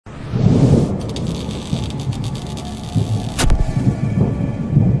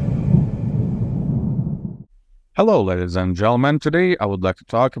Hello ladies and gentlemen, today I would like to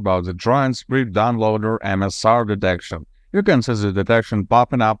talk about the Trojan script downloader MSR detection. You can see the detection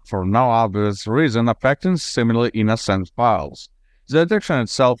popping up for no obvious reason affecting seemingly innocent files. The detection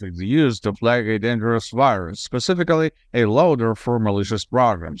itself is used to flag a dangerous virus, specifically a loader for malicious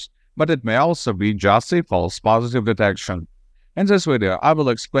programs, but it may also be just a false positive detection. In this video, I will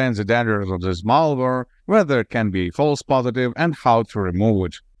explain the dangers of this malware, whether it can be false positive, and how to remove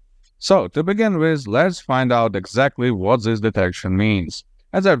it. So, to begin with, let's find out exactly what this detection means.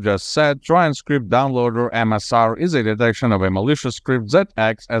 As I've just said, Trojan script downloader MSR is a detection of a malicious script that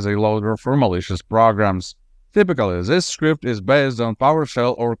acts as a loader for malicious programs. Typically, this script is based on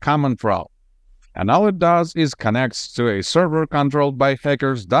PowerShell or command prompt, and all it does is connects to a server controlled by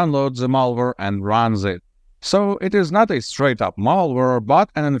hackers, downloads the malware, and runs it. So, it is not a straight-up malware,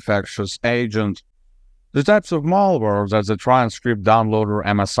 but an infectious agent. The types of malware that the Trojan script downloader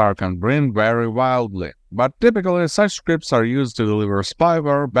MSR can bring vary wildly, but typically such scripts are used to deliver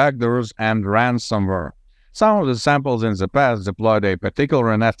spyware, backdoors, and ransomware. Some of the samples in the past deployed a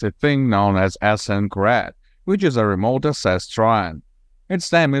particular nasty thing known as SNCRED, which is a remote access Trojan. Its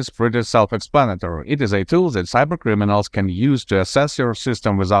name is pretty self-explanatory. It is a tool that cybercriminals can use to access your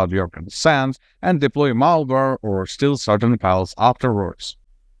system without your consent and deploy malware or steal certain files afterwards.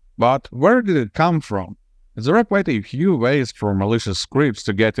 But where did it come from? There are quite a few ways for malicious scripts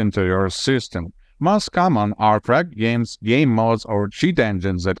to get into your system. Most common are cracked games, game modes, or cheat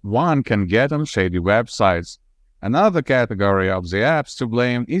engines that one can get on shady websites. Another category of the apps to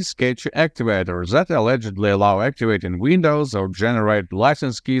blame is sketchy activators that allegedly allow activating Windows or generate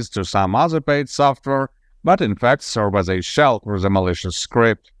license keys to some other paid software, but in fact serve as a shell for the malicious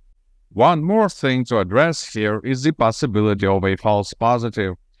script. One more thing to address here is the possibility of a false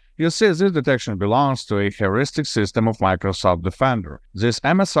positive. You see, this detection belongs to a heuristic system of Microsoft Defender. This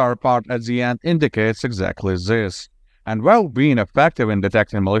MSR part at the end indicates exactly this. And while being effective in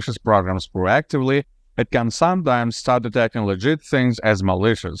detecting malicious programs proactively, it can sometimes start detecting legit things as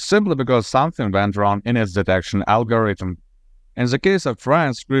malicious, simply because something went wrong in its detection algorithm. In the case of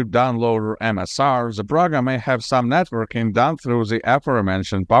Trojan script downloader MSR, the program may have some networking done through the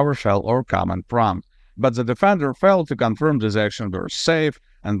aforementioned PowerShell or command prompt, but the defender failed to confirm this action were safe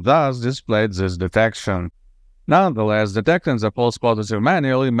and thus displayed this detection. Nonetheless, detecting the false positive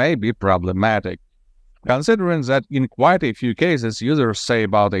manually may be problematic. Considering that in quite a few cases users say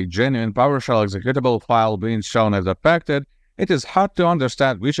about a genuine PowerShell executable file being shown as affected, it is hard to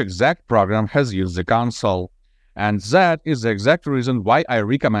understand which exact program has used the console. And that is the exact reason why I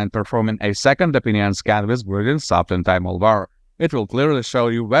recommend performing a second opinion scan with Soft anti-malware. It will clearly show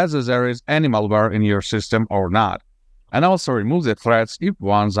you whether there is any malware in your system or not, and also remove the threats if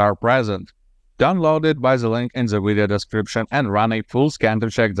ones are present. Download it by the link in the video description and run a full scan to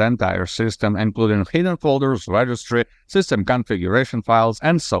check the entire system, including hidden folders, registry, system configuration files,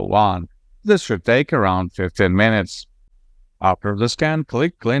 and so on. This should take around 15 minutes. After the scan,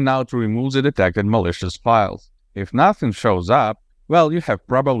 click Clean Now to remove the detected malicious files. If nothing shows up, well, you have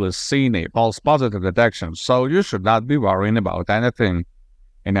probably seen a false positive detection, so you should not be worrying about anything.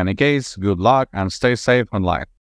 In any case, good luck and stay safe online.